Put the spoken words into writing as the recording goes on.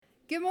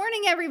Good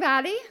morning,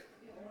 everybody.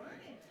 Good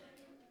morning.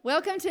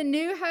 Welcome to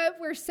New Hope.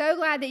 We're so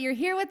glad that you're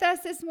here with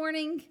us this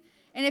morning.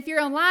 And if you're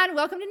online,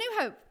 welcome to New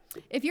Hope.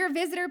 If you're a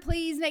visitor,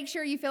 please make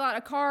sure you fill out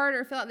a card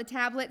or fill out the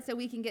tablet so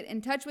we can get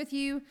in touch with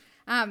you.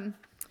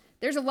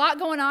 There's a lot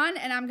going on,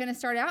 and I'm going to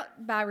start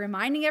out by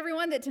reminding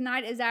everyone that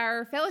tonight is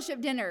our fellowship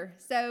dinner.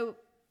 So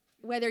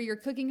whether you're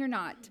cooking or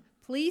not,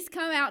 please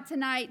come out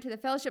tonight to the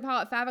fellowship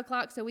hall at 5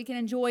 o'clock so we can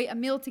enjoy a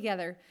meal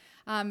together.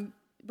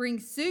 Bring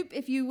soup,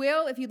 if you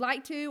will, if you'd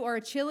like to, or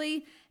a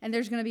chili, and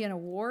there's going to be an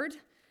award.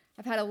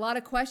 I've had a lot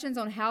of questions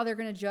on how they're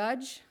going to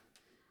judge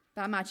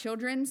by my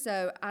children,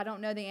 so I don't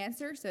know the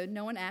answer, so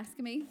no one asked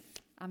me.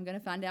 I'm going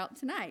to find out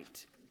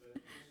tonight.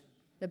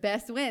 The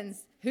best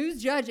wins.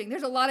 Who's judging?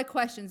 There's a lot of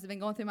questions that have been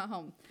going through my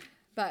home,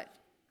 but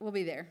we'll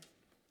be there.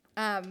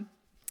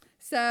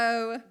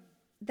 So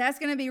that's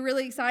going to be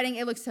really exciting.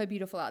 It looks so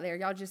beautiful out there.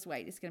 Y'all just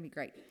wait. It's going to be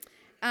great.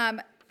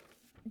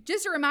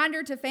 Just a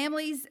reminder to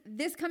families,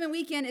 this coming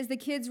weekend is the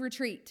kids'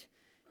 retreat.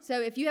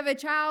 So if you have a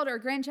child or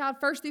grandchild,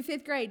 1st through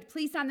 5th grade,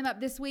 please sign them up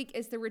this week.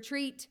 It's the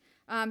retreat.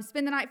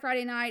 Spend the night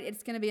Friday night.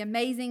 It's going to be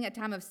amazing, a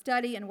time of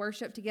study and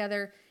worship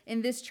together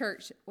in this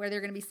church where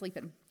they're going to be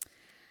sleeping.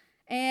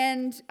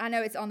 And I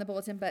know it's on the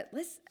bulletin, but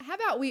how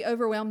about we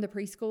overwhelm the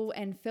preschool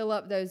and fill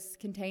up those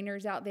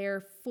containers out there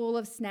full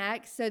of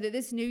snacks so that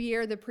this new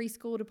year the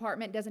preschool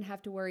department doesn't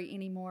have to worry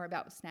anymore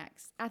about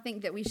snacks. I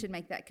think that we should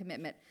make that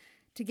commitment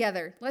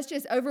together. Let's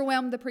just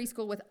overwhelm the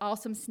preschool with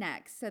awesome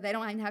snacks so they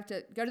don't even have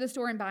to go to the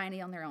store and buy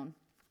any on their own.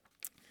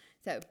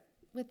 So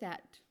with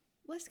that,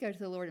 let's go to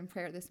the Lord in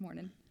prayer this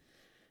morning.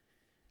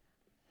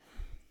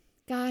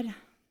 God,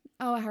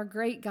 our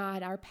great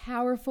God, our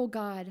powerful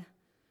God,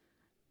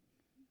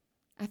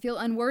 I feel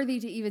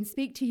unworthy to even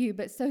speak to you,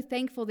 but so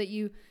thankful that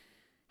you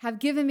have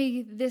given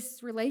me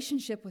this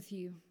relationship with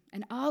you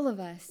and all of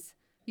us.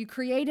 You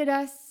created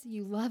us,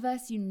 you love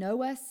us, you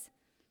know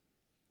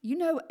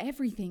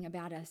everything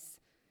about us.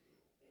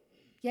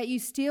 Yet you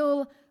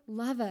still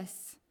love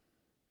us,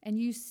 and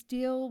you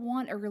still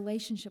want a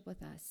relationship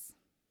with us.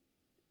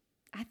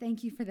 I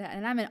thank you for that,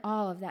 and I'm in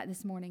awe of that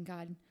this morning,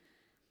 God.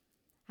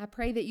 I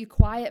pray that you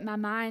quiet my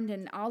mind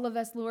and all of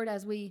us, Lord,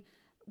 as we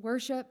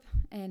worship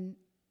and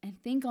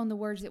think on the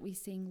words that we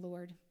sing,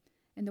 Lord,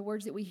 and the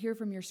words that we hear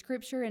from your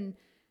scripture, and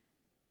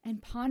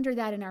ponder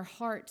that in our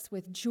hearts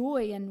with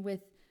joy and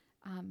with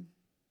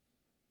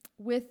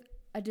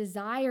a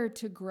desire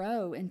to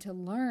grow and to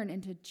learn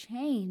and to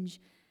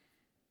change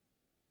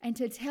and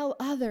to tell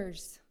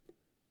others.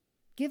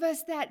 Give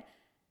us that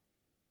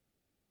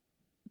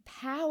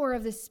power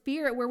of the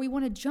Spirit where we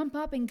want to jump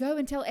up and go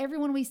and tell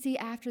everyone we see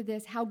after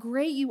this how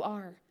great you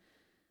are,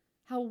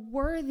 how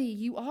worthy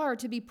you are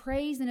to be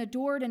praised and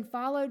adored and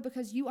followed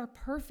because you are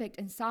perfect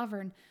and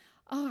sovereign.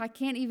 Oh, I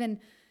can't even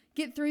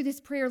get through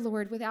this prayer,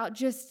 Lord, without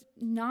just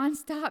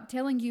nonstop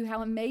telling you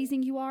how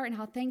amazing you are and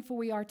how thankful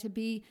we are to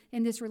be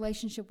in this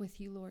relationship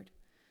with you, Lord.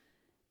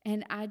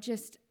 And I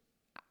just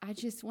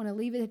want to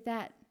leave it at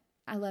that.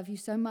 I love you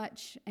so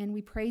much, and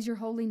we praise your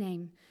holy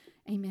name.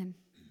 Amen.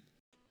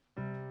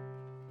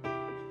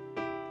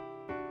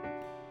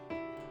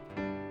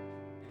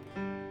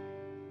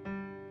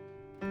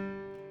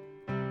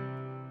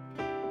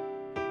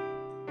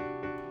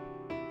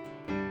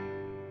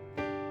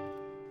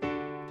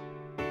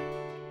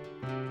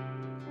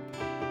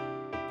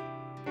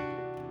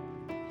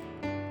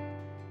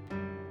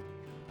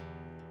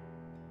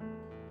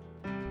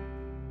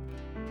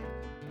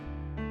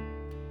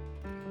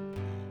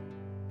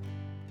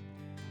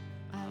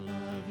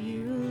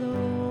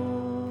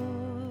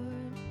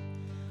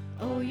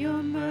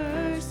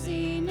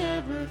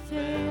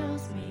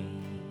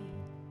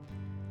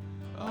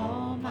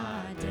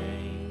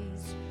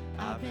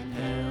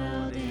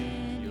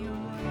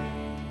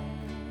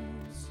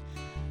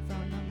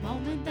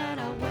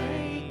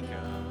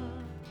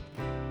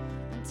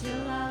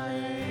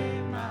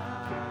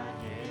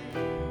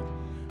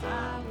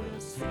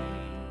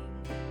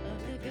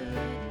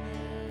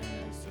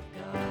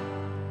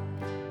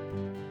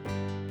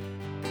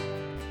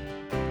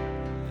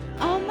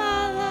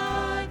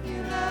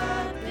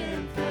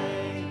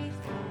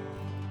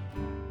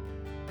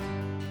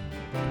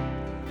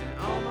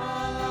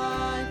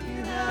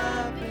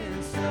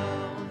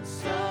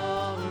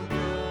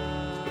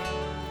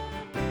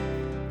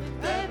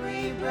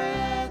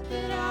 Breath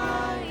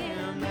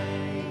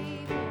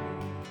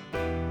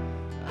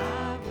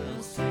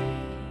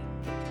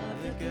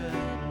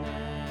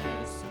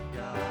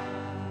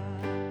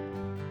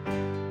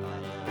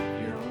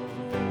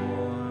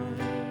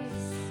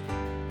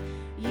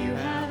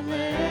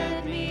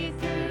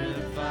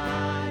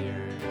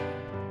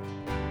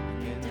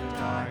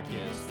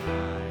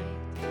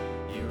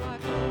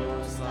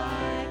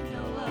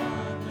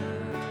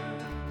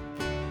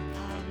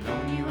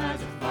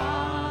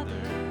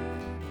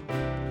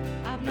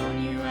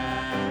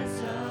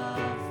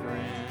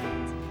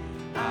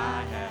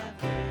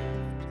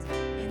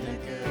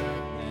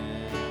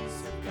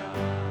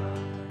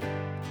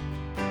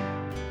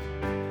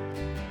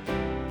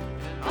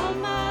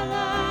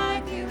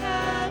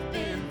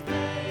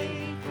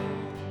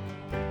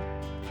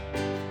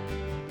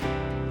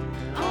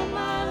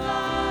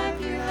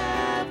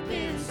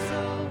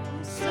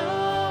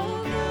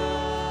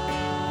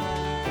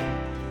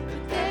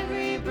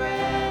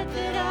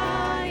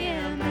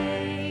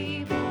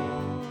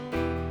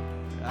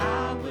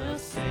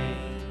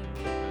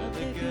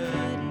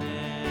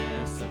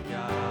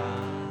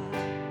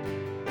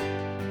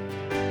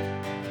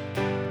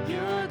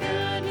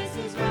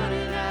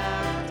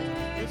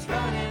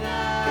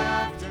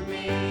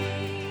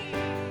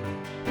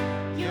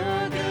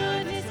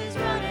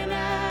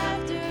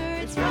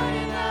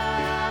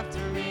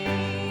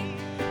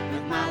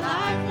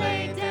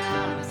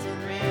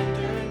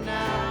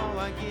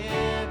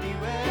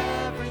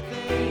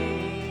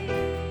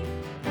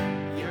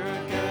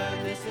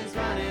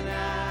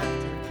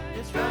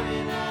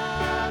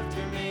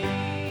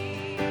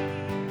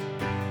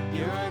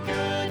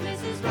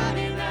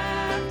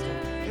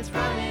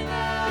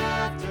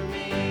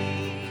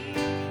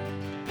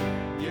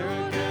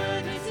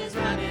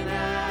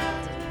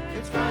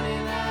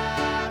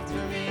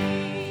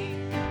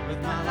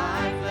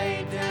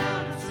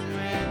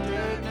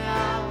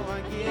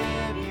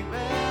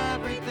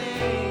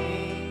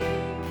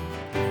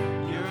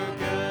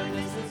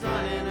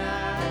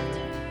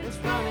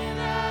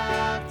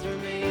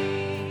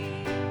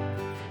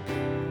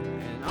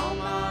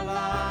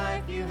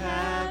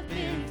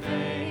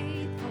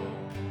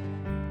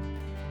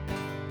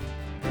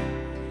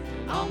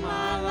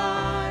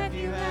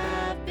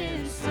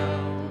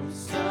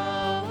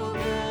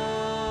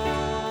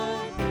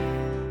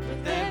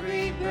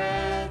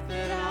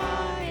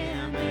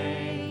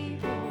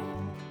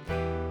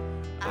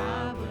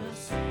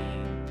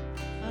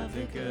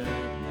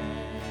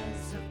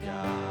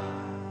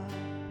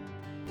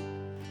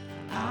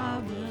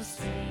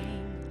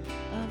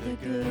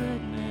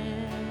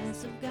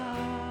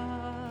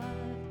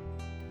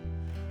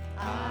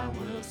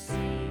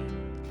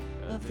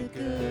of the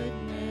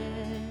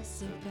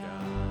goodness of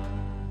God.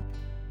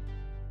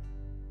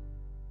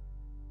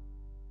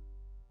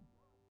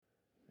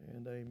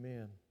 And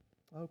amen.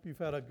 I hope you've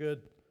had a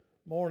good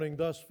morning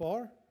thus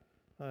far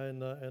in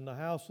the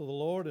house of the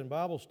Lord in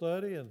Bible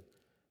study and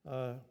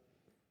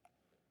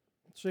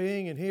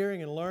seeing and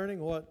hearing and learning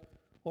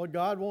what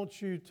God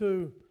wants you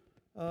to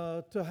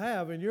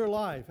have in your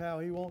life, how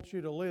He wants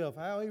you to live,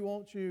 how He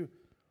wants you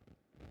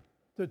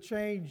to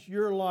change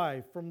your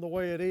life from the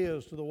way it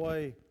is to the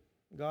way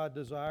God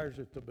desires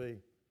it to be.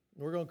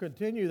 We're going to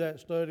continue that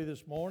study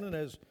this morning,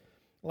 as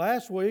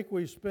last week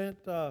we spent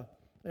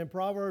in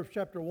Proverbs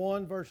chapter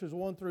 1, verses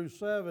 1 through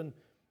 7,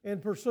 in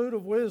pursuit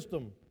of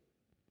wisdom.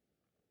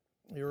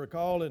 You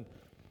recall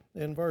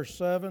in verse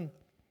 7,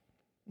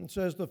 it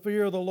says, "The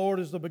fear of the Lord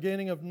is the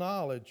beginning of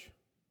knowledge,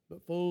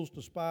 but fools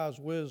despise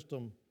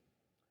wisdom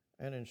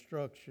and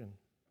instruction."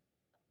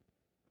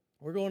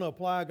 We're going to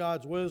apply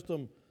God's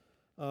wisdom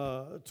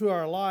to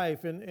our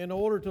life in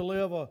order to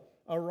live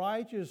a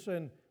righteous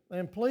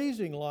and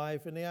pleasing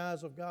life in the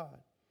eyes of God.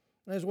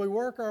 As we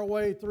work our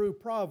way through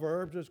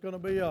Proverbs, it's going to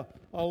be a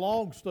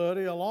long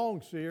study, a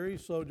long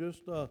series, so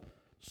just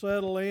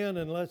settle in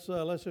and let's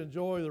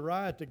enjoy the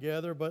ride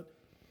together. But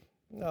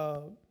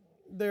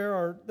there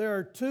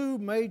are two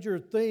major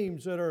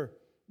themes that are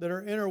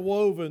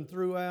interwoven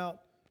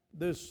throughout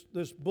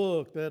this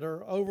book, that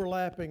are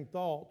overlapping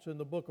thoughts in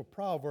the book of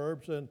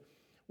Proverbs, and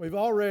we've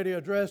already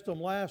addressed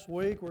them last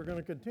week. We're going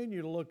to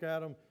continue to look at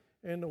them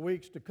in the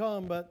weeks to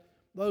come, but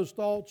those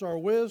thoughts are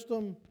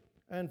wisdom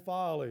and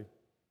folly.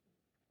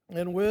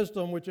 And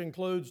wisdom, which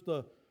includes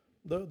the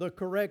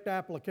correct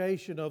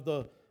application of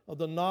the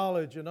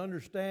knowledge and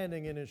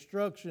understanding and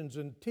instructions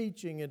and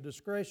teaching and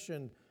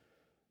discretion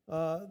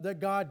that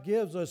God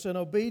gives us in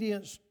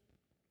obedience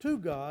to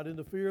God in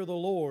the fear of the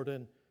Lord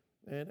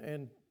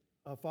and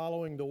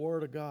following the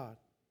Word of God.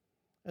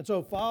 And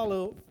so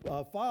folly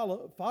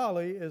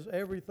is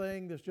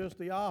everything that's just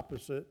the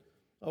opposite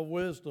of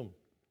wisdom.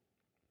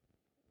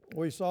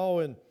 We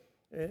saw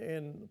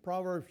in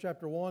Proverbs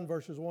chapter 1,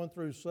 verses 1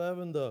 through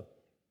 7,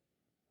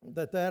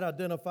 that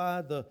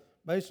identified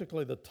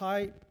basically the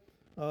title,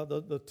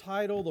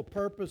 the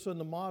purpose, and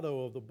the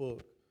motto of the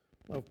book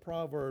of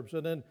Proverbs.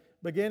 And then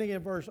beginning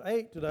in verse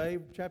 8 today,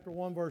 chapter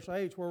 1, verse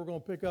 8 is where we're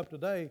going to pick up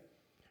today.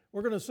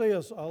 We're going to see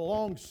a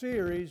long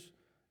series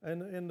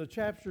in the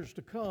chapters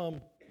to come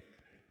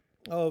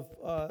of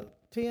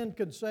 10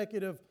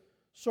 consecutive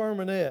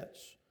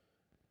sermonettes,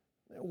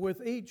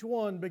 with each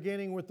one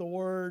beginning with the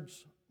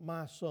words,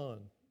 "My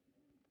son."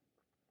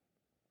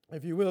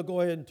 If you will,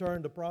 go ahead and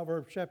turn to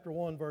Proverbs chapter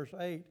 1, verse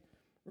 8.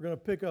 We're going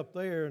to pick up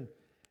there.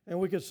 And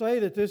we could say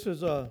that these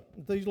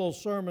little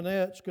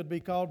sermonettes could be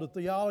called the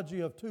theology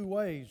of two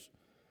ways,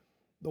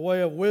 the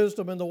way of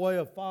wisdom and the way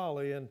of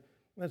folly. And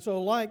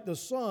so like the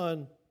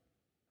son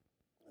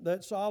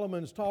that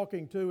Solomon's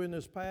talking to in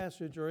this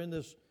passage or in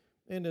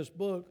this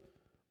book,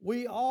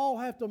 we all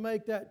have to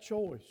make that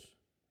choice.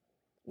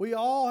 We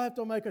all have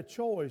to make a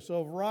choice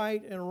of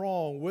right and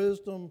wrong,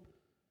 wisdom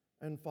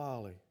and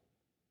folly.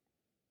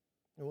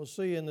 And we'll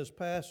see in this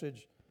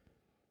passage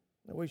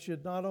that we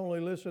should not only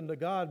listen to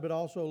God, but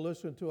also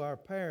listen to our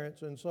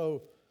parents. And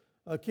so,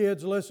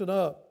 kids, listen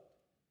up.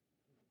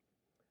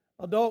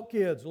 Adult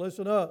kids,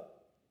 listen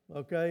up,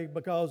 okay?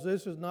 Because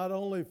this is not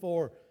only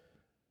for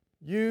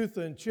youth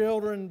and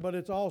children, but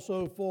it's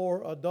also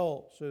for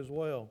adults as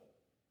well.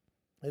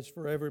 It's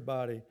for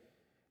everybody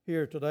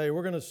here today.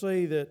 We're going to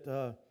see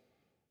that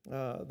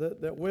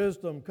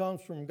wisdom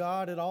comes from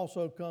God. It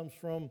also comes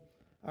from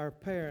our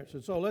parents.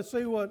 And so let's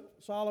see what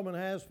Solomon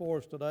has for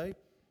us today.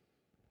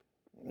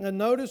 And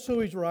notice who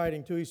he's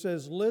writing to. He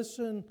says,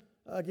 listen,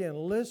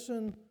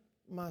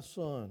 my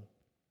son.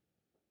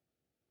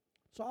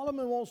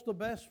 Solomon wants the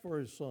best for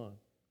his son.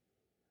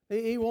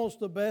 He wants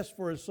the best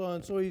for his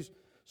son. So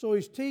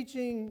he's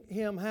teaching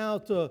him how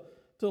to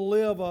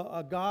live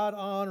a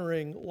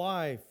God-honoring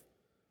life,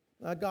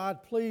 a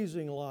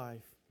God-pleasing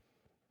life.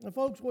 And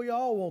folks, we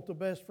all want the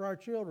best for our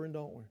children,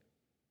 don't we?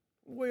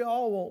 We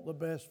all want the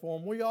best for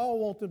them. We all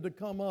want them to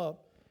come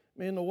up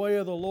in the way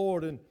of the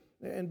Lord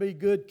and be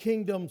good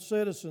kingdom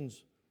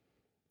citizens.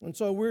 And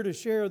so we're to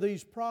share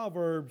these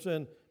proverbs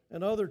and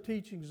other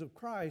teachings of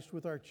Christ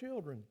with our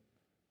children.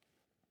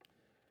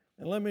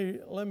 And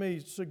let me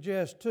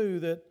suggest too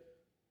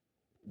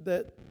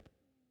that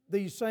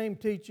these same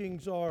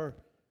teachings are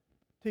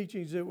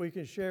teachings that we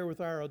can share with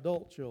our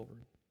adult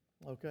children.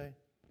 Okay?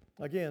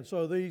 Again,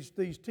 so these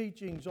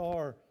teachings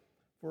are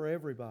for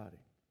everybody.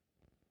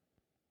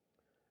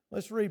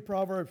 Let's read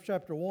Proverbs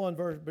chapter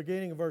 1,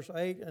 beginning of verse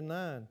 8 and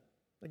 9.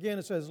 Again,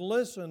 it says,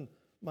 listen,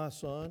 my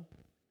son.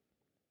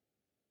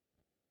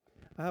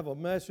 I have a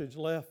message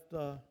left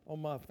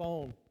on my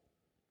phone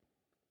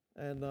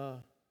and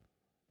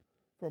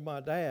from my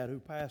dad, who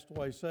passed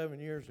away 7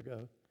 years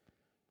ago.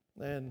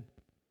 And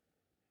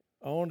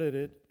on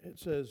it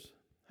says,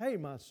 hey,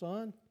 my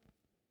son,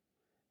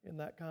 in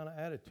that kind of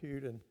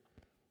attitude and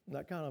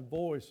that kind of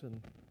voice.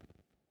 And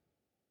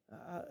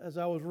as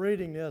I was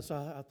reading this,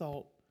 I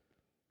thought,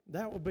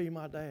 that would be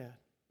my dad.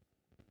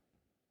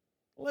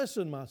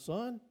 listen, my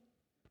son.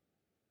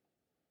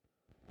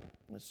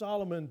 And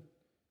Solomon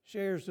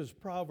shares this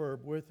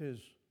proverb with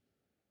his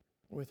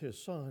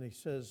son. He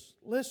says,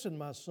 listen,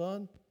 my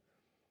son,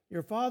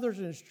 your father's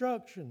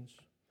instructions.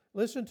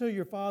 Listen to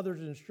your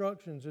father's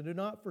instructions and do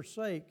not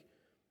forsake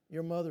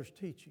your mother's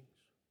teachings.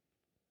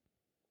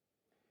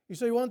 You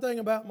see, one thing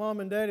about Mom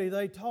and Daddy,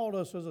 they taught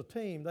us as a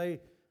team. They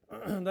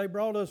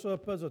brought us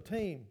up as a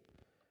team.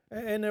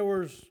 And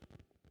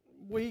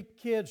we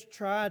kids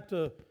tried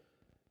to,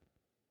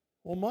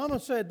 well, Mama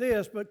said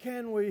this, but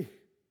can we?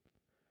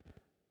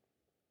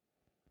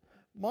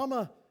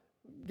 Mama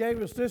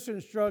gave us this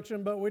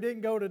instruction, but we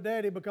didn't go to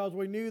Daddy because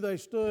we knew they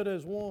stood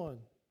as one.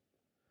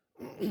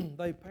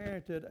 They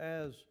parented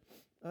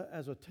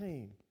as a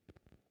team.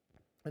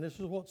 And this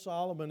is what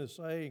Solomon is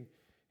saying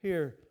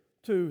here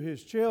to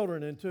his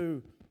children and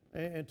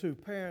to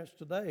parents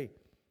today.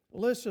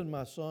 Listen,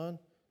 my son,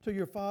 to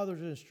your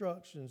father's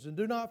instructions, and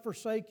do not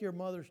forsake your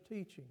mother's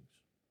teachings.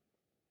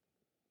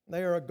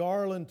 They are a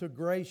garland to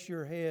grace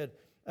your head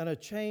and a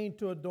chain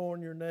to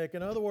adorn your neck.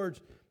 In other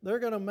words, they're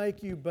going to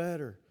make you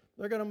better.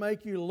 They're going to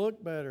make you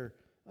look better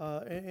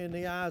in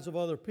the eyes of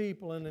other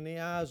people and in the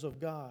eyes of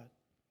God.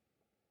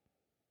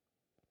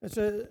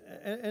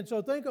 And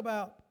so think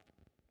about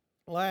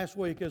last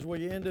week as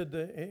we ended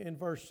in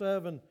verse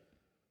 7,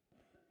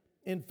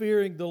 in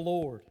fearing the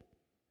Lord.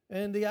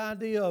 And the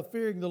idea of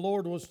fearing the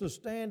Lord was to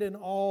stand in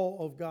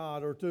awe of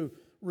God or to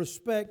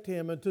respect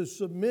Him and to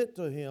submit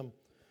to Him.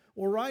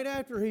 Well, right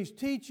after he's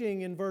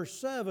teaching in verse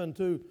 7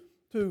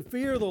 to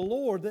fear the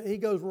Lord, that he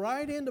goes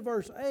right into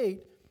verse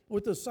 8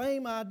 with the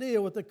same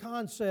idea, with the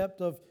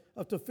concept of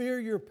to fear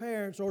your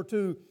parents or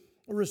to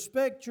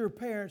respect your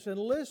parents and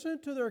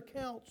listen to their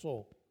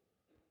counsel.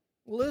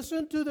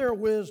 Listen to their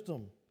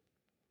wisdom.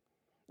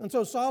 And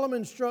so Solomon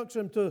instructs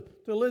him to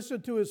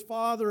listen to his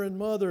father and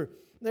mother.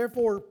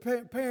 Therefore,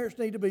 parents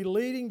need to be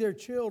leading their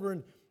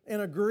children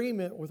in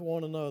agreement with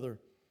one another.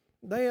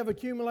 They have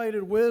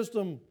accumulated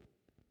wisdom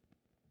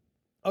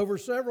over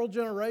several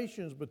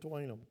generations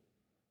between them.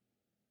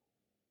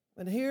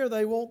 And here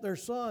they want their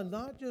son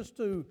not just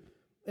to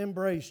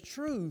embrace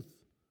truth,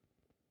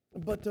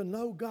 but to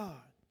know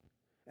God.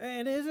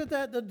 And isn't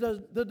that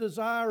the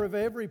desire of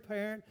every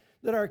parent,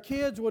 that our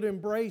kids would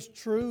embrace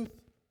truth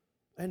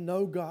and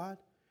know God?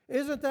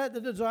 Isn't that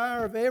the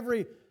desire of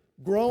every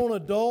grown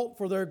adult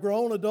for their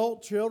grown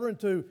adult children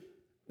to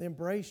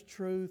embrace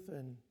truth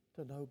and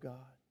to know God?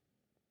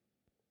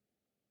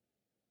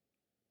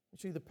 You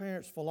see, the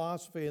parents'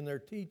 philosophy and their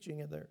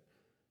teaching and their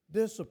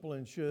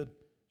discipline should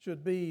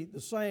be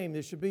the same.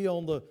 They should be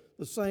on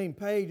the same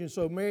page. And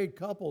so married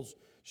couples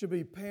should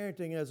be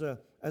parenting as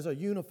a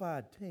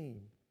unified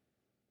team.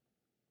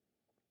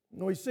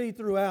 And we see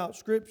throughout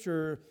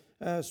Scripture,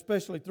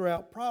 especially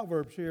throughout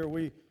Proverbs here,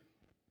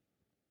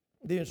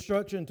 the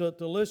instruction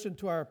to listen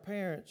to our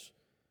parents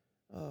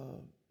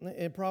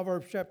in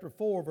Proverbs chapter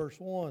 4, verse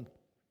 1. It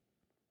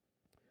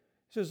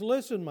says,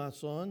 listen, my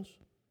sons,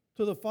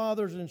 to the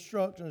father's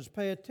instructions.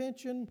 Pay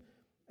attention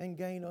and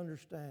gain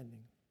understanding.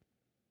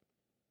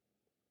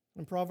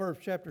 In Proverbs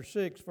chapter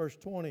 6, verse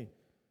 20,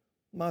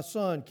 my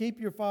son, keep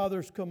your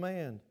father's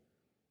command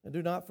and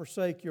do not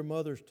forsake your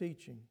mother's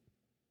teaching.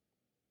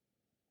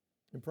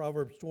 In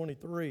Proverbs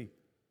 23,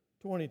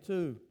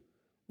 22,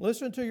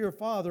 listen to your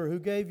father who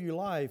gave you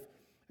life,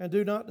 and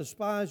do not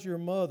despise your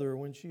mother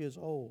when she is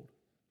old.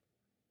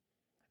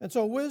 And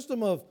so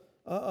wisdom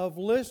of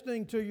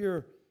listening to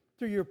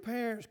your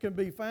parents can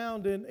be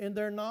found in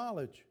their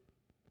knowledge.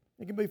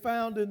 It can be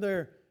found in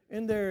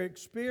their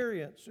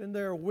experience, in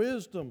their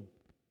wisdom.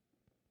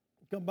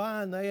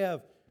 Combined, they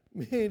have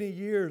many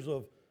years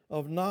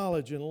of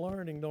knowledge and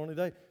learning, don't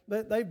they?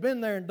 They've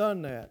been there and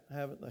done that,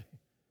 haven't they?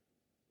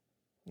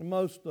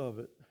 Most of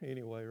it,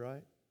 anyway,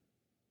 right?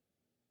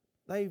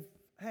 They've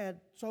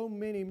had so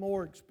many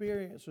more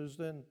experiences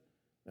than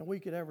we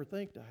could ever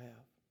think to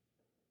have.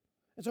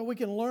 And so we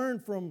can learn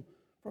from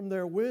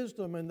their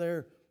wisdom, and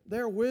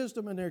their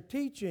wisdom and their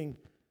teaching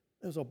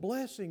is a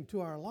blessing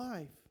to our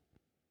life.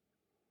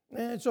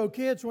 And so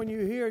kids, when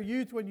you hear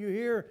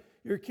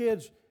your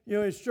kids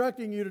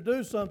instructing you to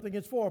do something,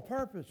 it's for a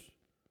purpose.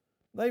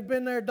 They've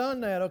been there, done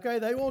that, okay?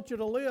 They want you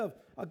to live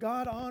a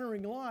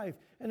God-honoring life,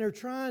 and they're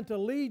trying to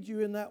lead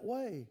you in that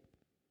way.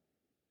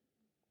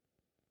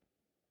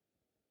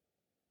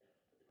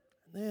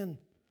 And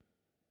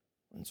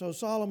so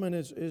Solomon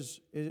is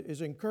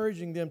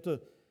encouraging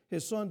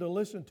his son to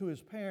listen to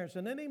his parents.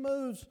 And then he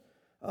moves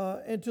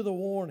into the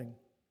warning.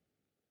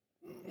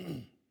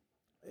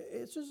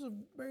 It's just a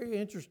very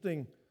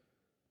interesting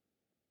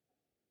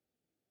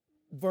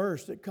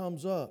verse that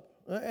comes up.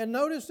 And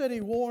notice that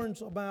he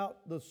warns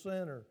about the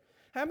sinner.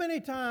 How many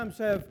times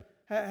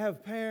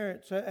have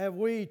parents, have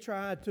we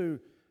tried to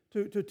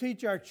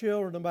teach our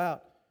children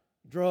about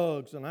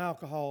drugs and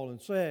alcohol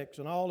and sex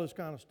and all this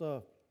kind of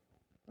stuff?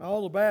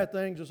 All the bad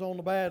things that's on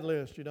the bad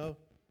list,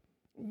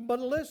 But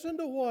listen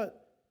to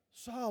what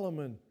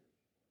Solomon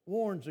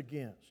warns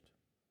against.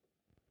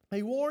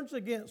 He warns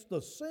against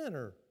the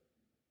sinner,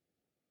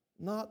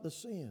 not the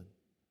sin.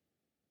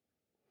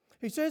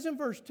 He says in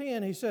verse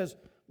 10, he says,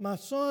 My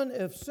son,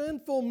 if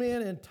sinful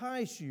men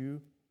entice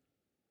you,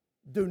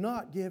 do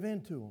not give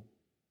in to them.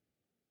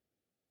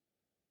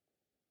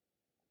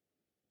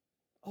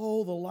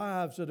 Oh, the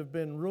lives that have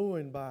been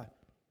ruined by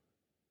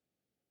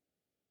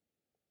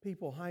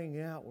people hanging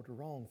out with the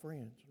wrong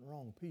friends and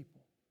wrong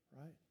people,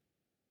 right?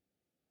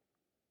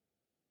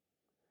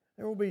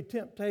 There will be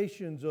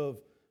temptations of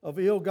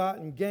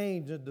ill-gotten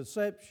gains and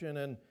deception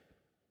and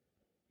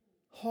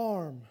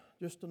harm,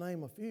 just to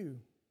name a few.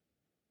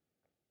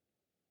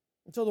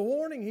 And so the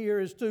warning here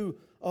is to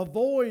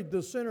avoid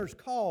the sinner's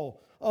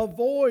call,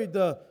 avoid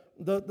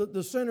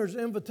the sinner's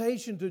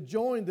invitation to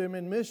join them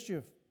in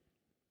mischief.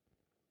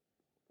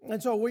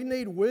 And so we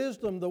need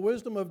wisdom, the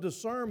wisdom of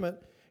discernment,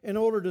 in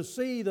order to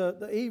see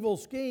the evil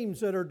schemes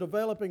that are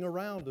developing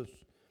around us,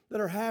 that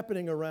are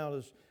happening around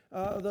us,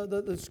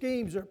 the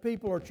schemes that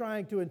people are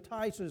trying to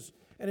entice us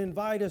and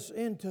invite us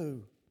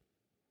into.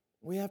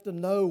 We have to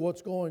know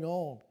what's going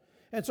on.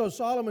 And so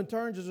Solomon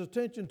turns his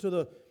attention to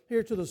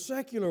the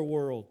secular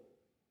world,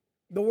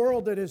 the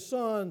world that his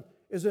son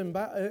is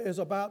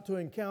about to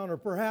encounter,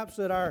 perhaps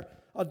that our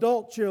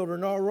adult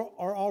children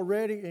are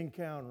already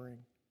encountering.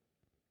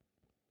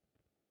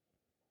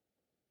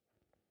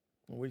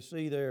 And we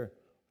see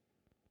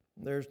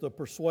there's the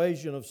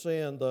persuasion of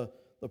sin, the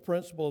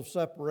principle of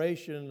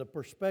separation, and the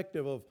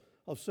perspective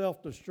of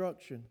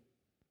self-destruction.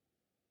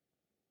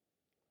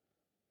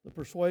 The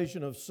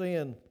persuasion of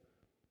sin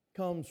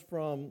comes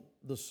from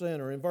the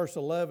sinner. In verse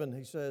 11,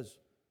 he says,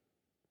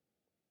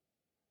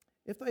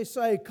 if they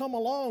say, come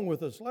along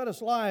with us, let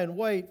us lie in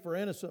wait for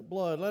innocent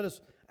blood, let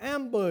us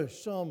ambush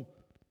some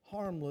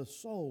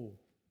harmless soul.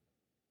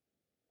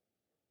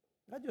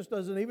 That just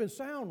doesn't even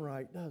sound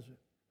right, does it?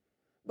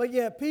 But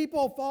yet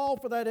people fall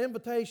for that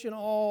invitation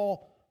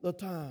all the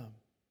time.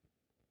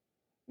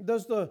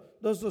 Does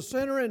the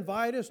sinner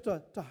invite us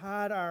to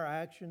hide our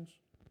actions?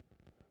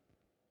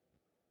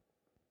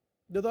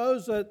 Do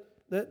those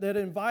that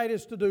invite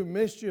us to do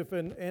mischief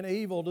and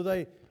evil, do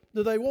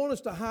they want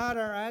us to hide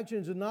our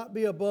actions and not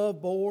be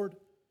above board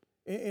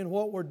in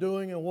what we're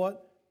doing and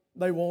what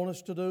they want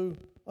us to do?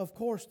 Of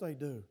course they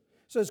do.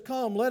 It says,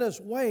 come, let us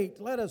wait,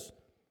 let us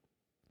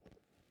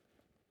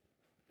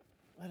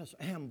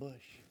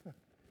ambush.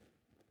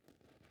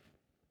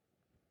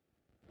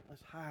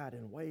 Let's hide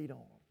and wait on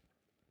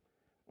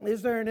them.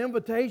 Is there an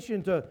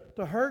invitation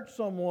to hurt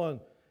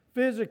someone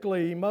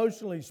physically,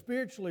 emotionally,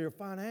 spiritually, or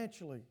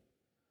financially?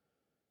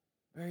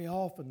 Very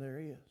often there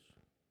is.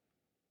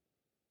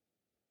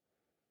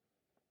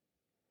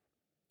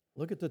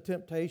 Look at the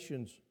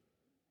temptations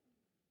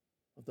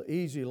of the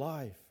easy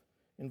life.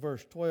 In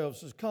verse 12 it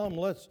says, come,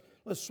 let's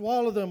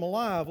swallow them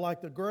alive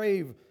like the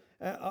grave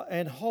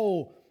and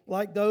whole,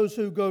 like those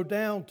who go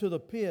down to the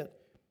pit.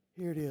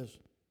 Here it is.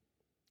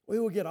 We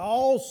will get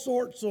all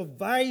sorts of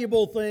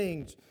valuable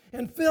things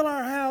and fill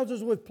our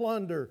houses with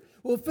plunder.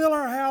 We'll fill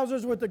our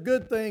houses with the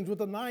good things, with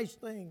the nice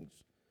things.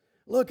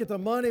 Look at the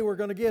money we're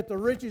going to get, the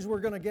riches we're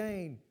going to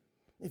gain.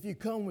 If you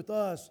come with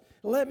us,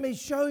 let me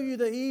show you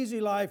the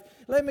easy life.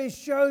 Let me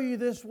show you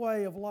this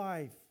way of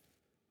life.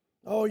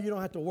 Oh, you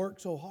don't have to work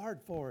so hard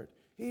for it.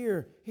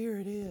 Here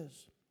it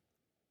is.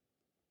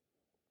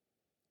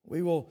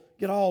 We will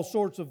get all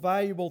sorts of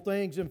valuable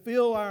things and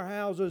fill our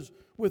houses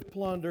with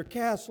plunder.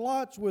 Cast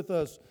lots with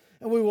us,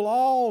 and we will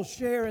all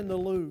share in the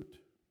loot.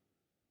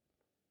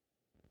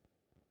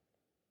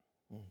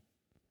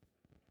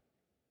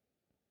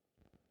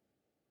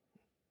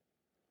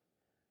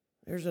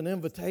 There's an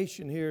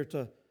invitation here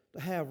to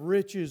have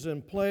riches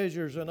and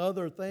pleasures and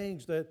other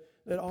things that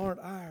aren't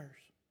ours.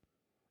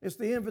 It's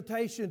the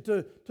invitation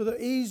to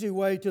the easy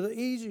way, to the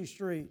easy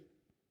street.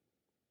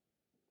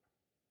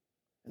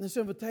 And this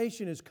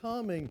invitation is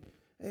coming.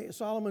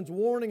 Solomon's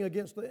warning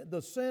against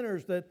the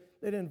sinners that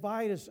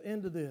invite us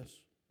into this.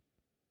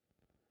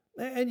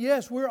 And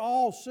yes, we're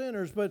all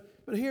sinners, but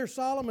here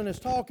Solomon is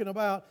talking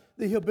about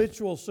the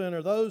habitual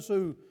sinner, those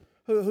who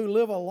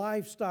live a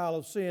lifestyle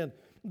of sin.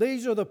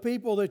 These are the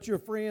people that your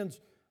friends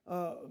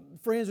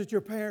that your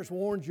parents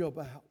warned you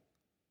about.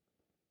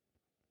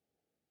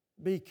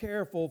 Be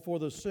careful, for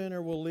the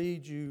sinner will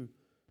lead you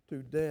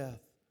to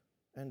death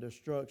and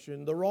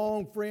destruction. The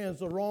wrong friends,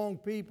 the wrong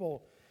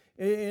people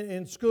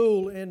in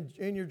school, in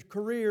your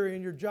career,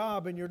 in your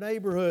job, in your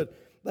neighborhood,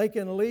 they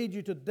can lead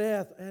you to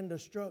death and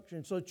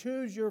destruction. So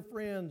choose your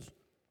friends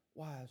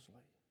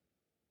wisely.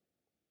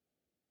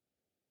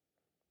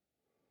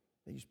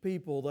 These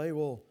people, they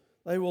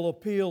will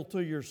appeal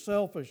to your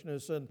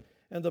selfishness, and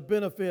the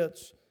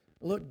benefits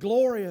look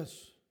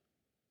glorious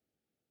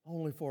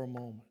only for a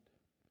moment.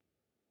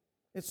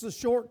 It's the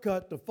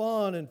shortcut to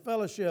fun and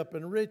fellowship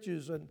and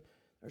riches, and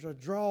there's a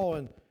draw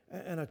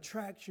and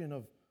attraction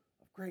of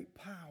great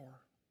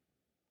power.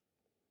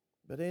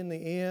 But in the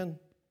end,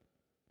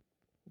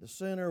 the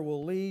sinner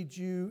will lead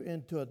you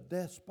into a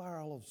death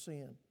spiral of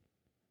sin,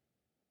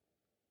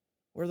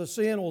 where the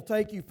sin will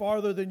take you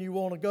farther than you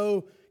want to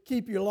go,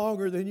 keep you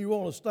longer than you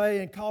want to stay,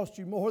 and cost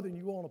you more than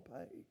you want to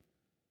pay.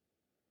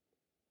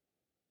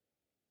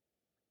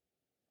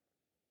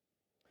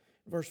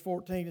 Verse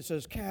 14, it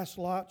says, cast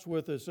lots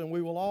with us, and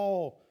we will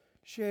all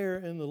share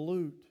in the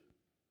loot.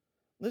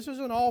 This is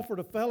an offer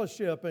to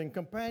fellowship and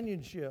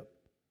companionship.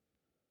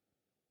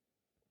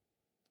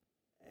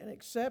 And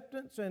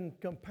acceptance and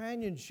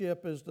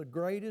companionship is the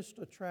greatest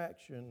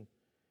attraction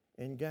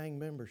in gang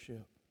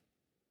membership.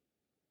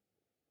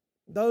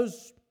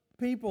 Those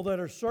people that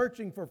are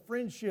searching for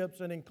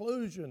friendships and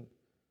inclusion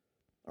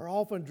are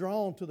often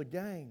drawn to the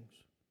gangs.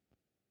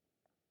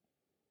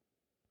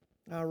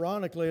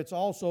 Ironically, it's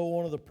also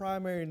one of the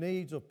primary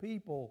needs of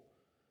people,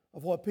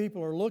 of what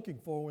people are looking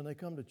for when they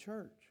come to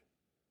church.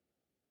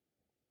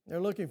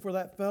 They're looking for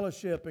that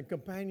fellowship and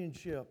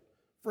companionship,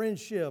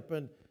 friendship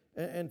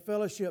and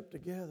fellowship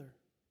together.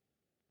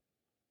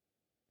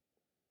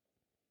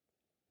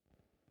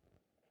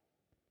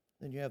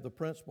 Then you have the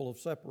principle of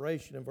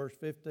separation in verse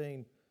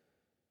 15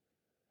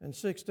 and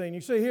 16.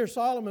 You see here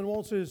Solomon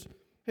wants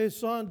his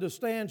son to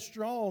stand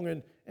strong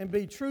and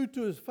be true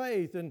to his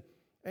faith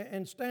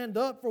and stand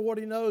up for what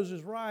he knows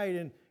is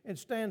right and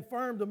stand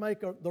firm to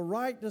make the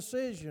right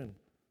decision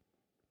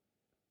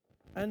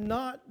and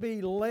not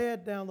be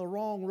led down the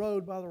wrong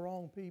road by the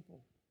wrong people.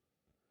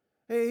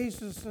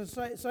 He's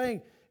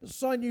saying,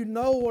 son, you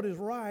know what is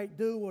right,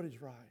 do what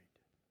is right.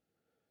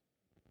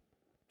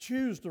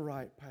 Choose the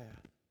right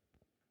path.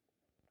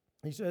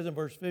 He says in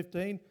verse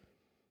 15,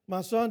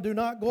 my son, do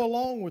not go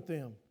along with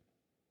them.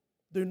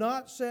 Do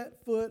not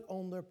set foot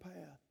on their path.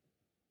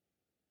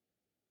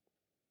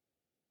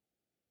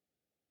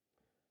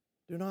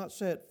 Do not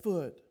set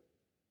foot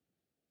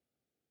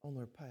on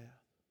their path.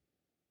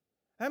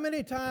 How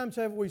many times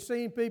have we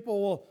seen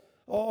people,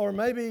 or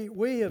maybe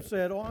we have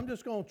said, I'm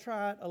just going to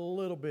try it a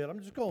little bit. I'm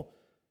just going to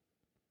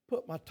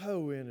put my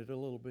toe in it a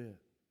little bit.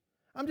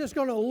 I'm just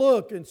going to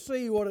look and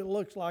see what it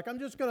looks like. I'm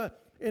just going to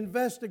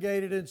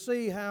investigate it and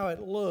see how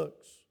it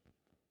looks.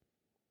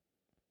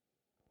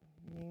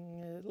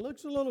 It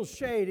looks a little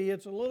shady.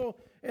 It's a little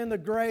in the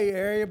gray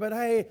area, but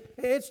hey,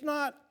 it's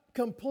not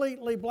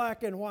completely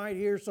black and white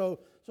here, so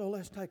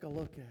let's take a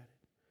look at it.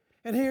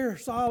 And here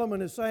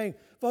Solomon is saying,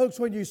 folks,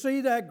 when you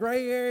see that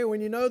gray area,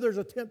 when you know there's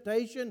a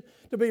temptation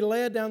to be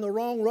led down the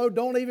wrong road,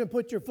 don't even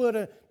put your foot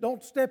in,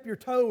 don't step your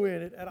toe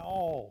in it at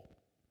all.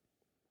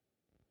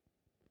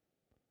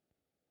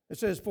 It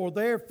says, for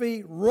their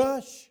feet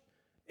rush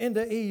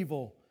into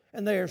evil,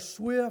 and they are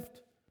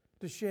swift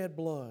to shed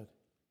blood.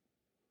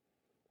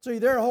 See,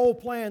 their whole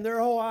plan, their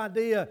whole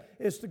idea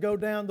is to go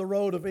down the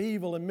road of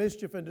evil and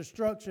mischief and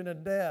destruction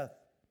and death.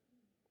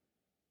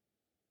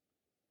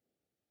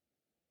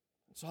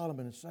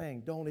 Solomon is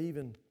saying, don't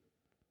even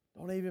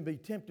be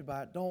tempted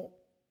by it. Don't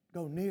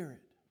go near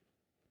it.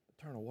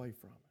 Turn away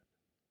from it.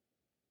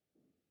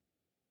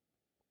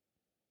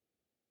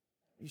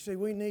 You see,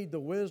 we need the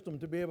wisdom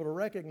to be able to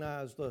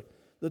recognize the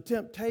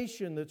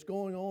temptation that's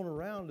going on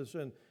around us.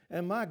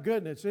 And my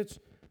goodness,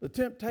 the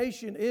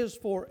temptation is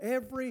for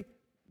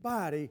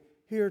everybody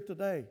here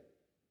today.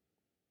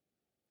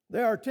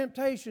 There are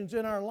temptations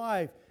in our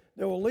life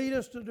that will lead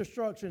us to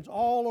destructions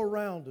all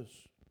around us.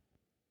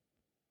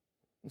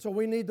 And so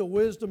we need the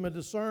wisdom and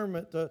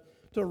discernment to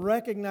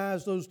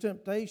recognize those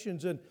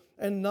temptations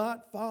and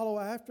not follow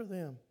after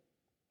them.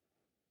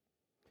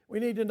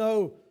 We need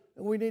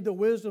the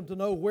wisdom to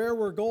know where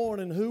we're going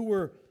and who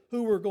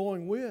we're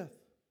going with.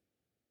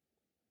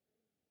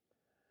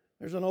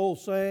 There's an old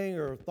saying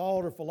or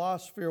thought or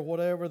philosophy or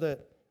whatever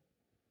that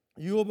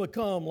you will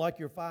become like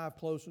your 5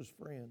 closest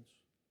friends.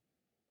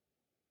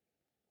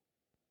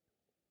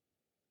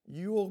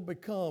 You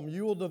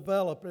will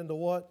develop into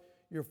what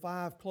your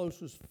 5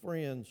 closest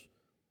friends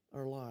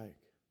are like.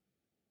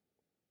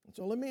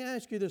 So let me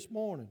ask you this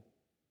morning,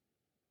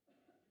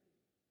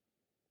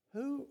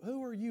 who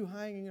are you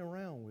hanging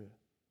around with?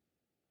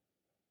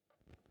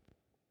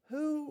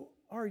 Who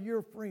are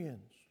your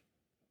friends?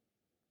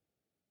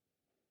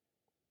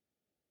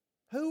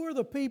 Who are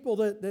the people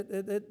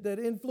that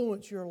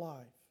influence your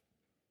life?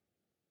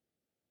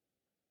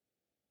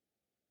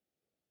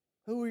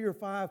 Who are your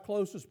 5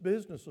 closest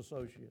business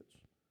associates?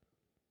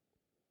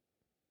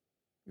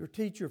 Your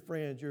teacher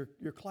friends, your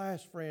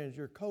class friends,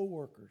 your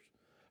co-workers.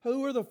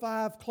 Who are the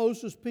 5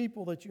 closest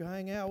people that you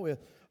hang out with?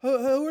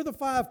 Who are the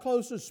 5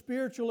 closest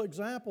spiritual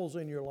examples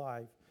in your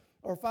life?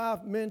 Or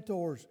 5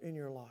 mentors in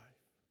your life?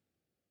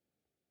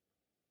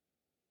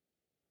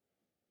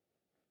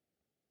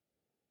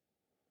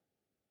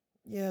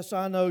 Yes,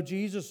 I know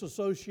Jesus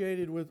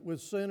associated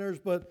with sinners,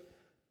 but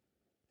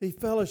He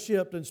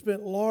fellowshipped and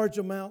spent large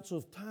amounts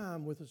of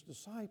time with His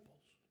disciples.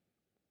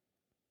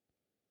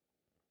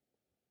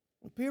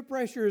 Peer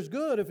pressure is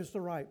good if it's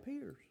the right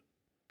peers.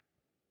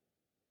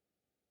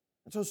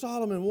 And so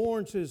Solomon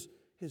warns his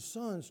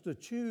sons to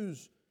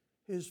choose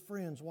his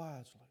friends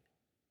wisely.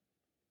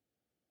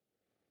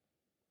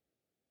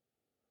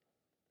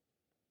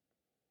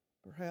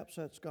 Perhaps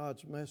that's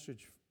God's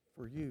message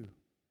for you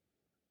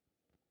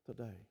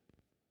today.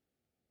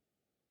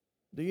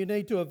 Do you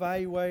need to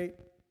evaluate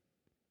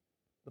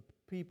the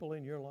people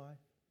in your life?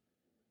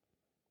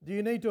 Do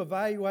you need to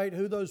evaluate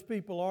who those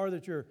people are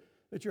that you're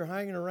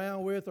hanging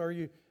around with?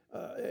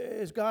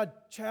 Is God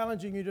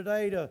challenging you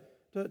today to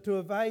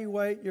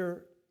evaluate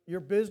your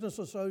business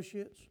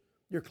associates,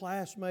 your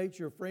classmates,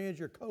 your friends,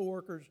 your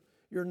coworkers,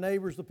 your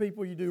neighbors, the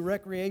people you do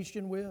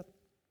recreation with.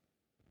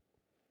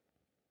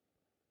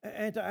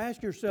 And to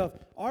ask yourself,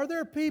 are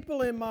there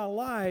people in my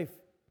life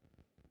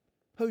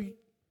that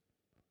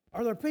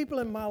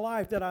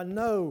I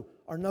know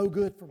are no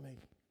good for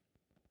me?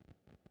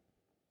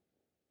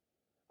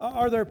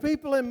 Are there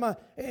people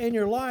in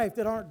your life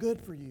that aren't good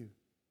for you?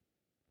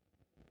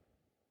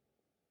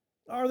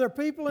 Are there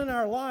people in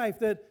our life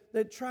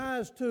that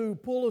tries to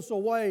pull us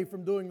away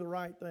from doing the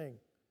right thing?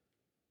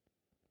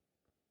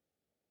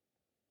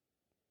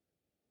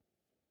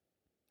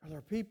 Are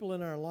there people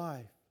in our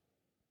life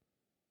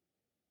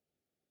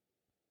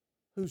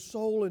whose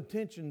sole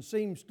intention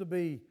seems to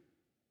be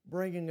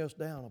bringing us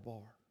down a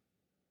bar,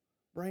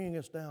 bringing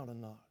us down a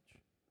notch?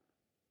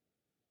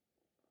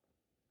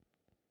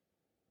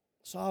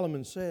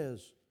 Solomon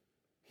says,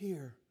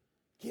 here,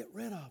 get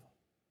rid of them.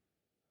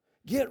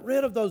 Get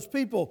rid of those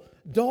people.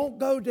 Don't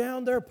go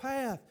down their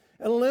path.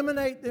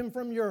 Eliminate them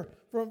from your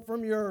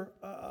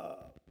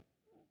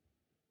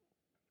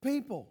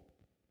people.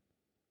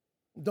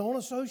 Don't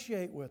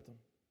associate with them.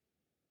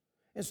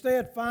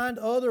 Instead, find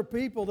other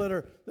people that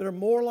are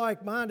more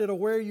like-minded of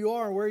where you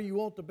are and where you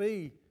want to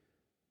be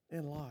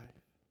in life.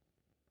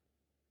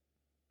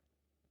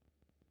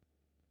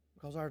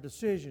 Because our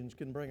decisions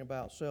can bring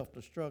about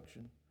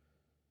self-destruction.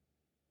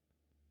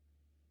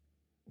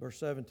 Verse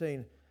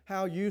 17,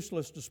 how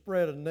useless to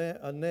spread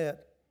a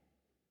net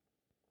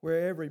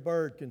where every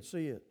bird can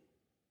see it.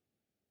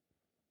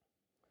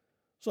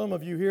 Some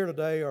of you here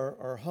today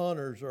are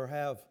hunters or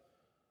have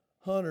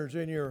hunters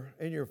in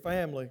your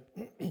family.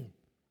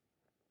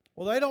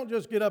 Well, they don't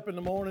just get up in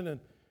the morning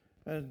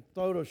and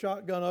throw the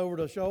shotgun over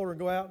the shoulder and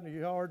go out in the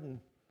yard and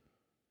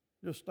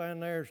just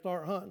stand there and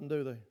start hunting,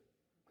 do they?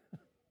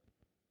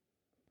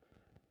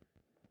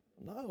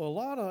 No, a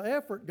lot of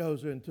effort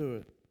goes into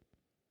it.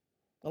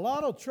 A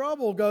lot of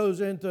trouble goes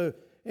into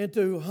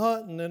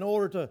hunting in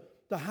order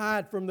to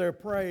hide from their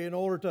prey, in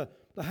order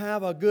to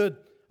have a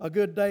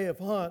good day of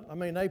hunt. I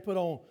mean, they put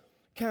on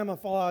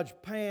camouflage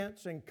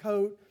pants and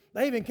coat.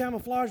 They even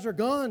camouflage their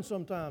guns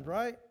sometimes,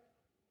 right?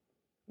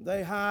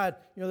 They hide,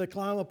 they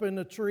climb up in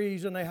the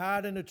trees and they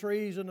hide in the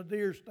trees in the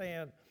deer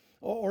stand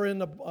or in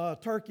the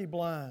turkey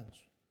blinds.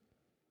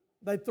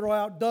 They throw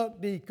out duck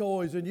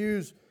decoys and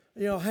use,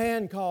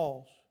 hand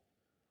calls,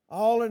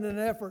 all in an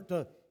effort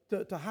to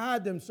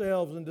hide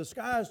themselves and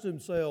disguise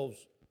themselves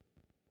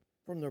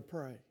from their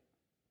prey.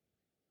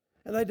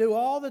 And they do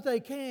all that they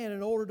can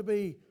in order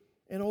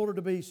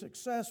to be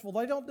successful.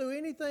 They don't do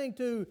anything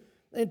to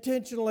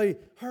intentionally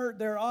hurt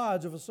their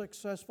odds of a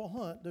successful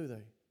hunt, do they?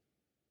 It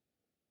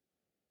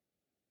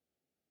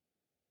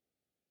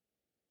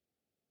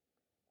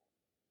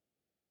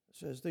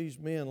says these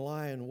men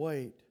lie in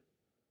wait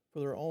for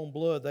their own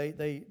blood.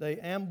 They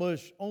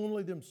ambush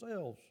only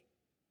themselves.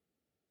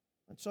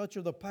 And such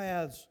are the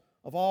paths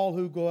of all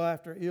who go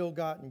after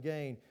ill-gotten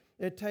gain.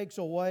 It takes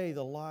away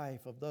the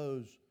life of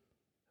those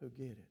who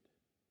get it.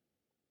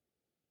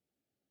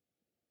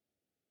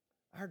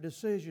 Our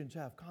decisions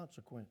have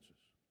consequences.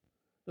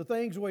 The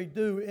things we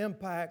do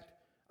impact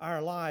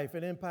our life.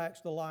 It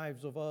impacts the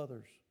lives of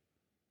others.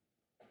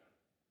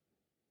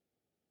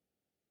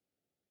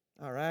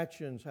 Our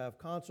actions have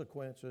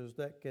consequences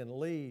that can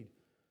lead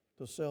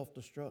to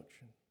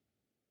self-destruction.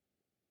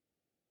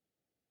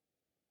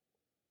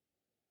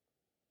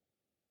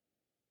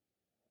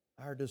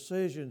 Our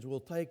decisions will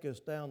take us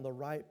down the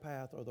right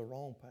path or the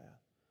wrong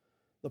path.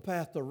 The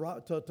path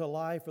to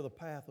life or the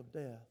path of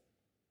death.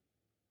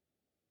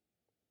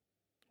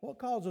 What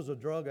causes a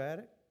drug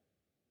addict?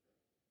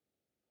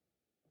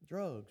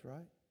 Drugs,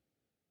 right?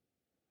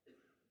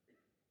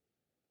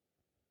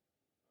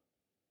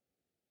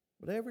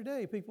 But every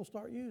day people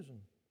start using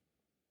them,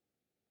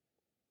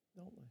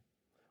 don't they?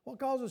 What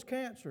causes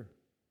cancer?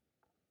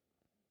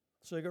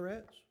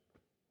 Cigarettes.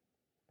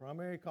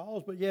 Primary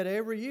cause, but yet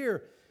every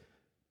year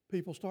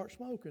people start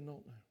smoking,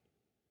 don't they?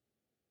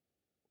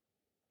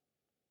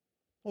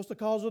 What's the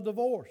cause of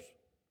divorce?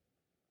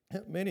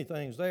 Many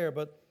things there,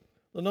 but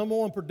the number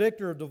one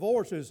predictor of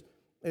divorce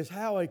is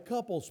how a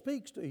couple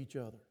speaks to each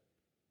other,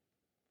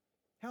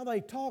 how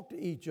they talk to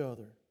each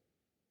other.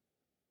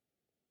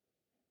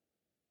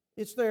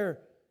 It's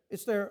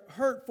their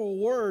hurtful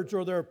words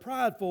or their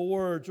prideful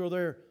words or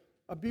their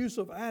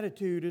abusive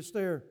attitude. It's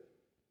their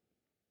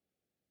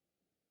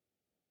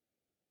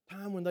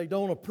time when they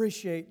don't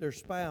appreciate their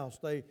spouse.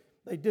 They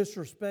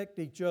disrespect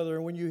each other.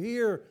 And when you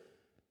hear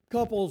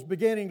couples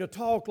beginning to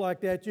talk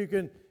like that,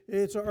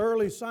 it's an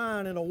early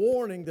sign and a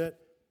warning that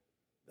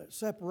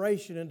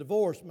separation and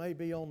divorce may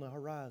be on the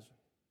horizon.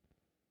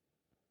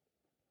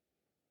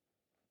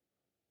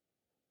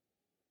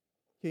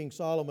 King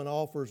Solomon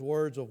offers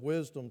words of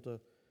wisdom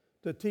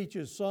to teach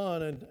his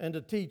son and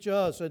to teach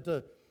us and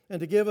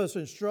to give us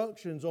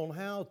instructions on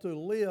how to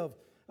live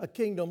a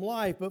kingdom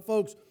life. But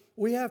folks,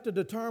 we have to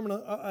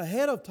determine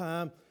ahead of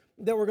time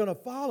that we're going to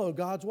follow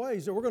God's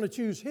ways, that we're going to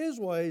choose His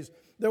ways,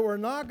 that we're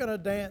not going to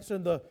dance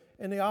in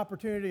the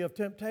opportunity of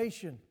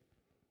temptation,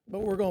 but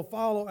we're going to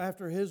follow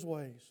after His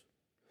ways.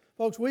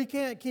 Folks, we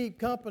can't keep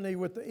company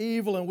with the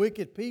evil and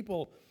wicked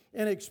people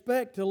and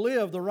expect to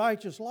live the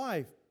righteous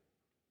life.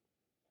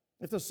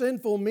 If the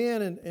sinful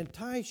men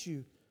entice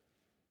you,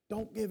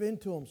 don't give in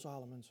to them,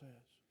 Solomon says.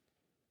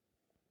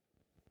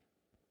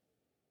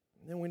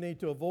 And then we need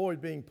to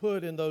avoid being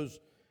put in those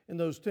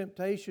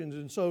temptations.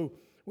 And so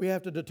we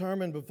have to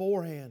determine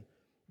beforehand,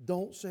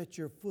 don't set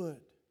your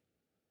foot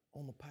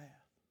on the path.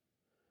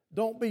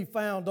 Don't be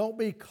found, don't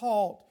be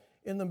caught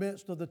in the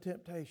midst of the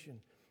temptation.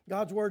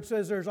 God's Word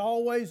says there's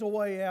always a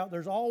way out.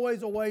 There's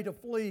always a way to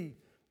flee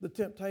the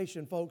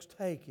temptation. Folks,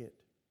 take it.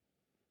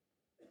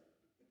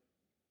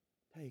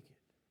 Take it.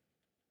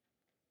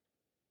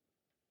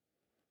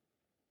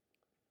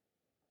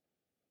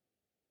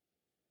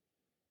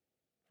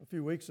 A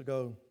few weeks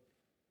ago,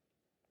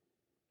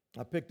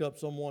 I picked up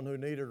someone who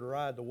needed a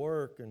ride to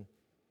work, and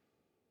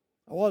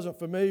I wasn't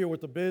familiar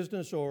with the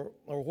business or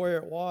where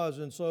it was,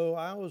 and so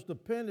I was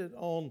dependent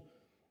on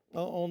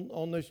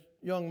this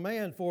young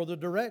man for the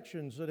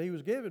directions that he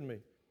was giving me.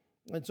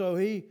 And so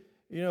he,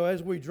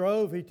 as we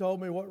drove, he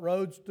told me what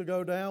roads to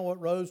go down, what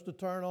roads to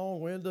turn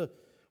on,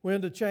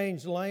 when to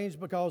change lanes,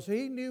 because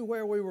he knew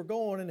where we were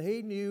going and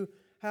he knew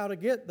how to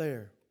get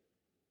there.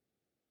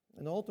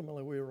 And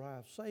ultimately we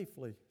arrived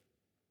safely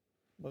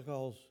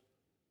because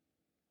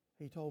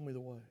he told me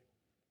the way.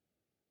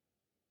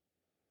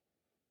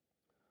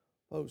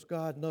 Folks,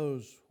 God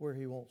knows where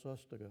He wants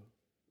us to go.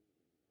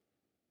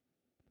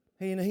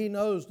 He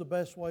knows the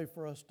best way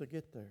for us to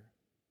get there.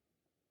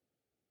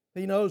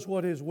 He knows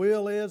what His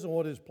will is and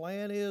what His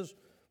plan is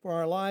for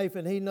our life,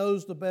 and He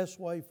knows the best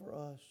way for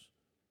us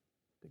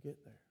to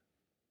get there.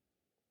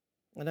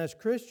 And as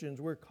Christians,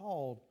 we're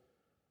called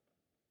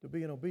to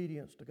be in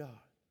obedience to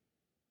God,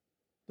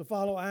 to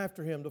follow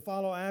after Him, to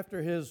follow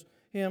after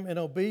Him in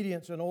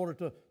obedience in order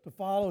to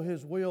follow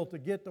His will, to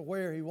get to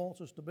where He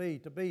wants us to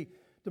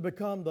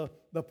become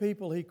the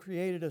people He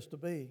created us to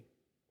be.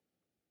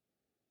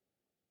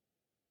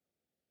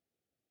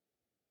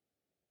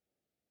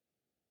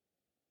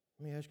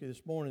 Let me ask you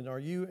this morning, are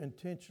you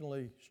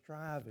intentionally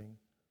striving?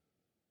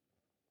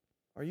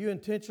 Are you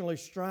intentionally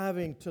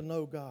striving to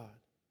know God?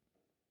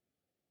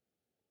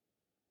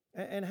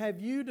 And have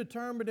you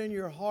determined in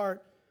your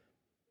heart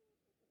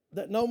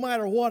that no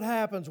matter what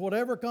happens,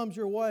 whatever comes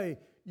your way,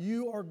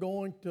 you are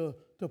going to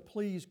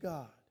please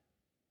God?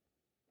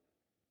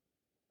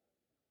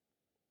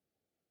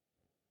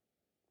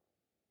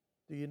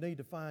 Do you need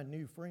to find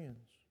new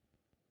friends?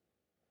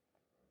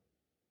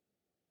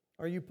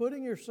 Are you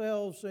putting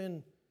yourselves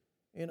in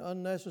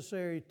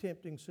unnecessary,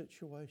 tempting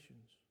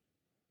situations?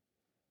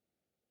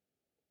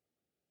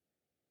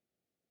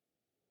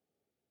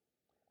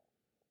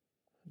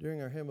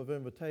 During our hymn of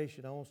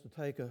invitation, I want us to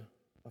take a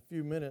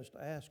few minutes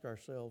to ask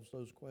ourselves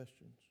those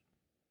questions.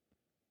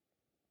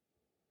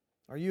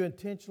 Are you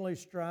intentionally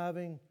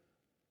striving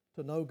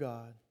to know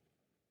God?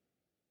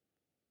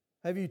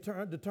 Have you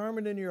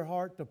determined in your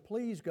heart to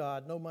please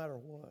God no matter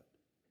what?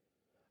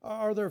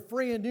 Are there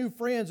new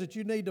friends that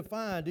you need to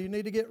find? Do you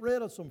need to get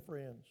rid of some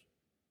friends?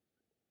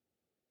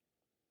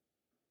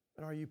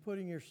 And are you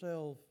putting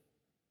yourself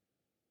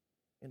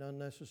in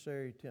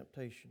unnecessary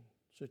temptation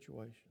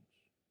situations?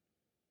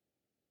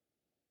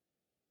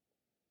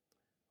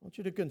 I want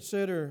you to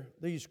consider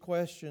these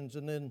questions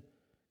and then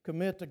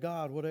commit to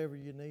God whatever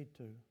you need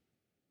to,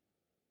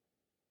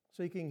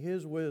 seeking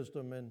His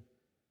wisdom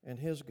and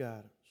His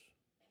guidance.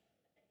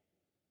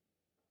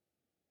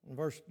 In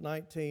verse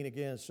 19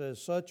 again it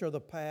says, "Such are the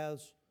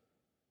paths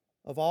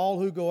of all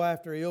who go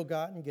after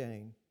ill-gotten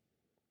gain.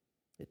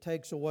 It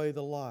takes away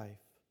the life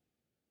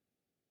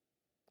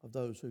of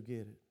those who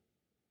get it."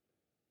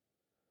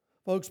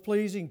 Folks,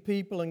 pleasing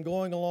people and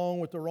going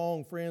along with the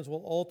wrong friends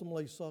will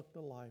ultimately suck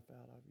the life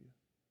out of you.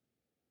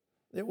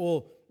 It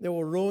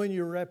will ruin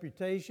your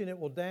reputation. It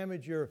will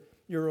damage your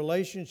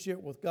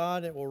relationship with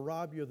God. It will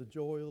rob you of the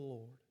joy of the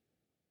Lord.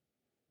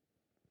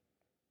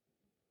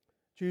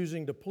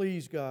 Choosing to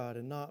please God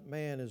and not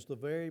man is the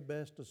very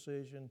best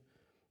decision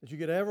that you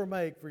could ever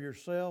make for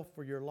yourself,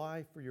 for your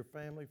life, for your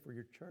family, for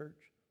your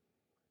church,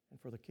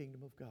 and for the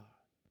kingdom of God.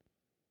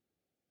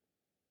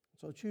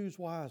 So choose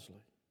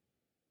wisely.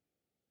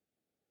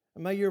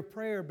 And may your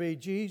prayer be,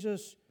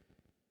 Jesus,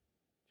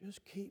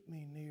 just keep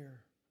me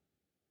near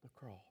the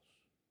cross.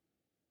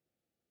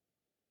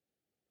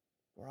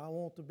 For I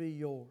want to be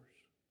yours.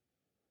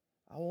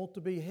 I want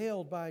to be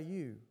held by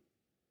you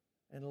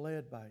and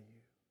led by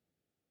you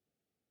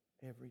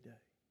every day.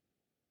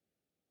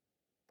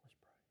 Let's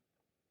pray.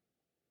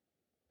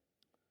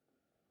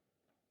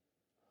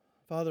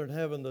 Father in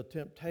heaven, the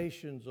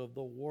temptations of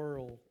the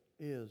world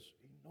is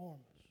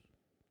enormous.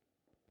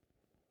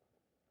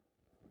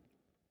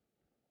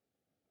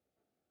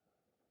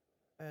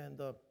 And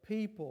the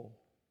people,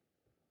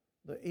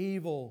 the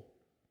evil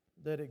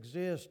that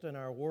exists in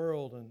our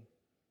world, and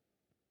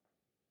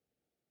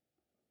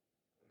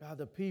God,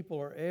 the people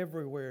are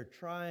everywhere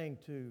trying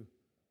to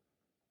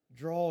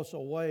draw us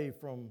away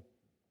from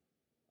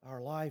our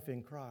life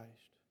in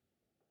Christ.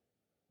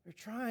 They're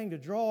trying to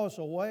draw us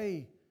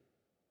away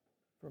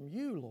from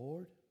you,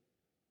 Lord.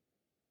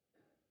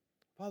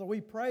 Father,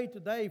 we pray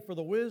today for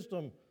the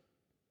wisdom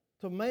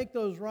to make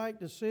those right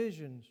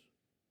decisions,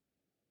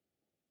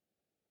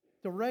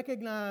 to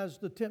recognize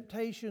the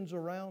temptations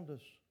around us,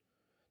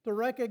 to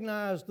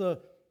recognize the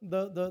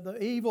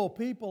evil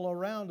people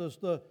around us,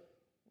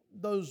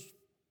 those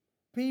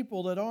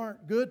people that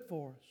aren't good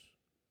for us.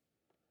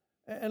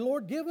 And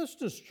Lord, give us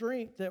the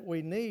strength that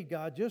we need,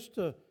 God, just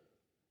to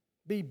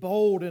be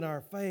bold in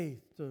our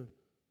faith, to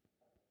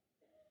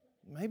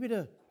maybe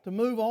to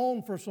move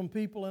on for some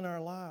people in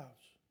our lives,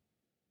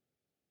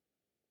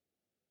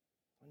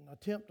 and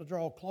attempt to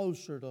draw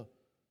closer to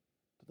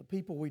the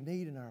people we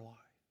need in our life.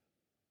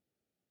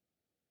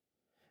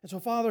 And so,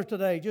 Father,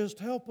 today, just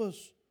help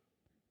us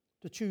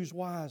to choose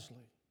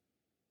wisely.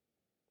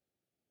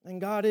 And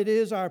God, it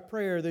is our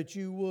prayer that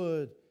you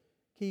would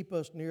keep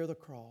us near the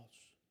cross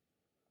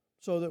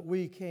so that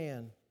we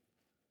can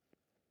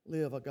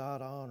live a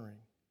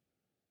God-honoring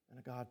and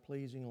a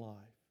God-pleasing life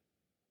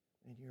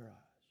in your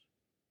eyes.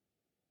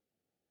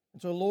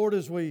 And so, Lord,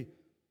 as we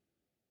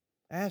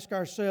ask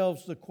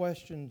ourselves the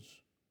questions,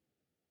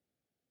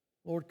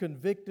 Lord,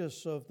 convict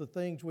us of the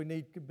things we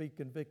need to be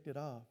convicted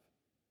of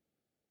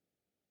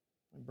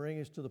and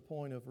bring us to the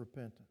point of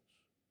repentance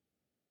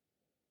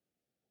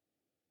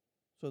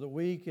so that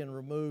we can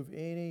remove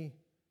any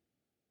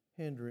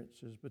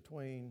hindrances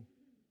between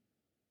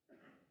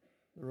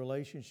the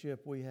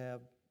relationship we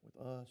have with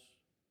us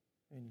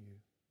and you.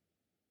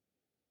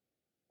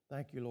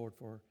 Thank you, Lord,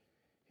 for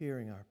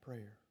hearing our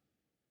prayer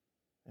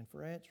and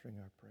for answering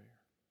our prayer.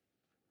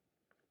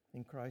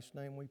 In Christ's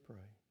name we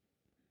pray.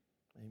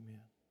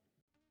 Amen.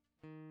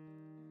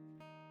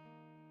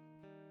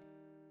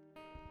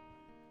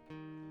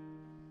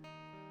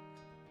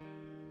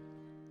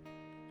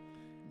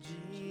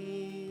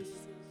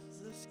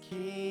 Jesus,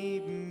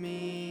 keep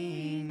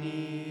me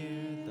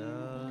near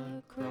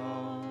the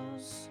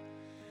cross,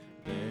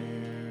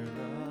 bear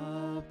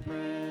a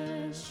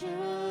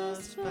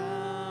precious fountain,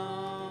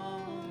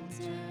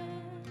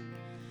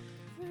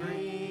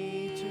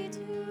 free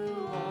to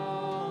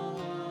all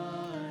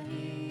a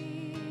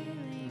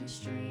healing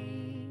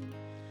stream,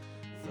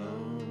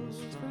 flows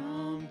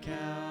from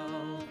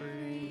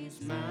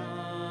Calvary's mountain.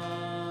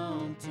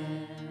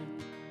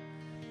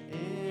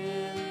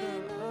 In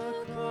the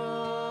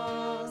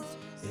cross,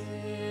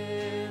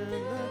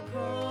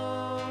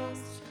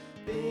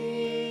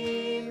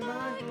 be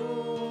my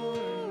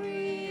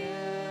glory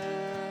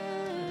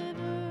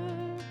ever,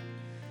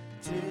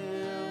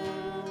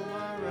 till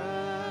my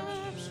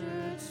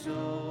raptured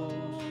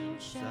soul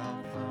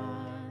shall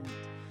find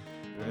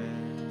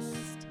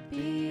rest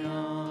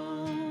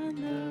beyond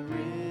the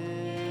river.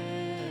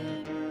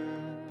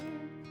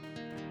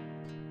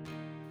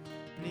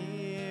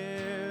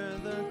 Near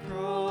the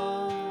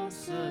cross,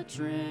 a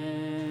trembling